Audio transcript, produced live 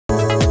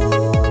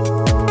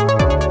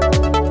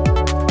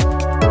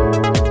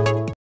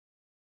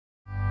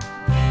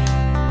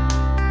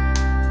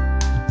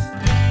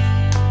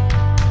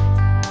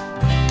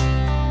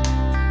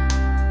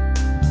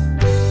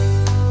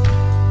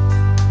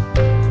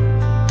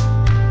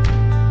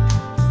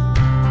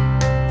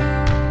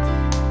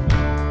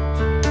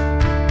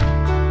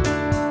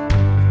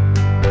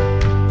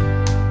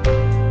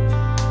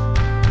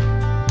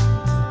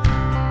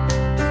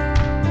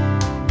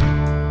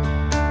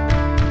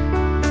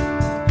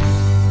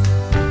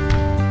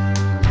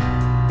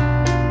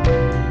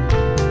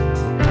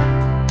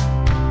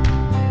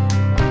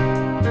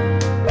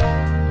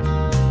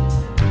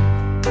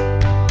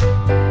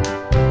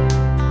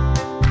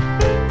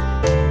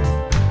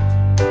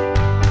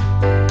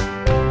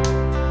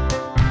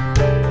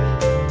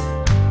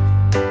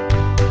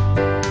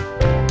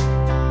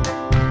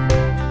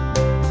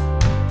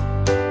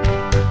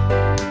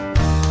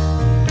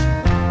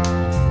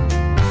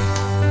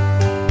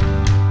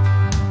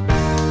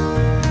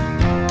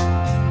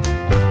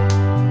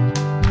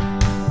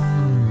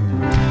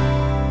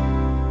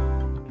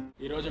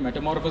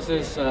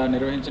Metamorphosis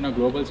నిర్వహించిన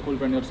global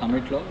స్కూల్ప్రెన్యూర్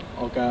సమ్మిట్లో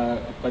ఒక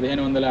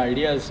 1500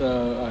 ideas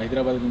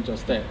Hyderabad నుంచి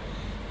వస్తాయి.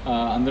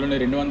 అందులోని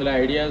 250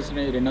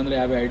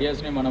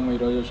 ఐడియాస్ని మనం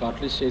ఈరోజు షార్ట్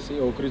లిస్ట్ చేసి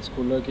ఓక్రిడ్జ్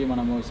స్కూల్లోకి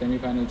మనము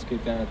సెమీఫైనల్స్కి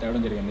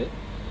తేవడం జరిగింది.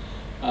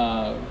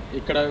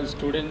 ఇక్కడ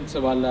స్టూడెంట్స్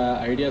వాళ్ళ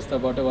ఐడియాస్తో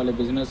పాటు వాళ్ళ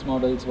బిజినెస్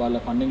మోడల్స్, వాళ్ళ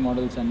ఫండింగ్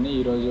మోడల్స్ అన్నీ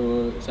ఈరోజు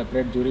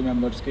సెపరేట్ జ్యూరీ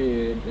మెంబర్స్కి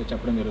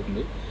చెప్పడం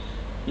జరుగుతుంది.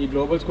 ఈ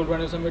గ్లోబల్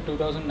స్కూల్ప్రెన్యూర్ సమ్మిట్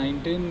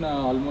 2019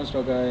 ఆల్మోస్ట్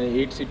ఒక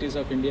 8 సిటీస్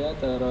ఆఫ్ ఇండియా,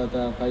 తర్వాత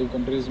 5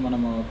 కంట్రీస్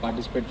మనము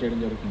పార్టిసిపేట్ చేయడం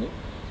జరుగుతుంది.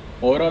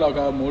 ఓవరాల్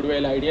ఒక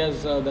 3000 ఐడియాస్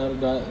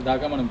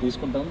దాకా మనం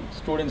తీసుకుంటాం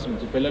స్టూడెంట్స్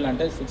నుంచి. పిల్లలు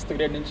అంటే 6th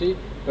గ్రేడ్ నుంచి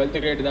 12th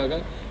గ్రేడ్ దాకా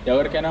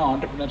ఎవరికైనా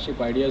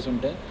ఆంటర్ప్రినర్షిప్ ఐడియాస్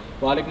ఉంటే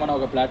వాళ్ళకి మనం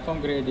ఒక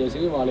ప్లాట్ఫామ్ క్రియేట్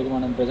చేసి వాళ్ళకి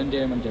మనం ప్రజెంట్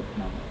చేయమని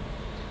చెప్తున్నాము.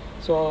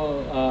 సో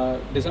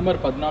December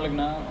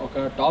 14న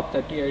ఒక top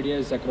 30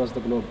 ideas across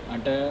the globe,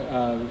 అంటే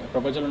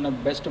ప్రపంచంలో ఉన్న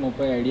బెస్ట్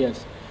 30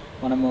 ఐడియాస్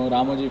మనము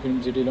రామోజీ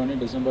ఫిల్మ్ సిటీలోని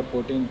December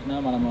 14న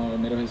మనము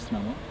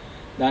నిర్వహిస్తున్నాము.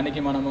 దానికి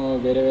మనము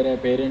వేరే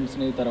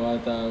పేరెంట్స్ని,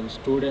 తర్వాత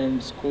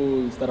స్టూడెంట్స్,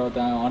 స్కూల్స్, తర్వాత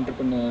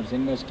ఆంటర్ప్రినర్స్,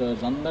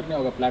 ఇన్వెస్టర్స్ అందరినీ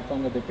ఒక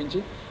ప్లాట్ఫామ్గా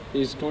తెప్పించి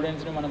ఈ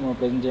స్టూడెంట్స్ని మనము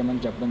ప్రజెంట్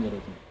చేయమని చెప్పడం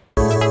జరుగుతుంది.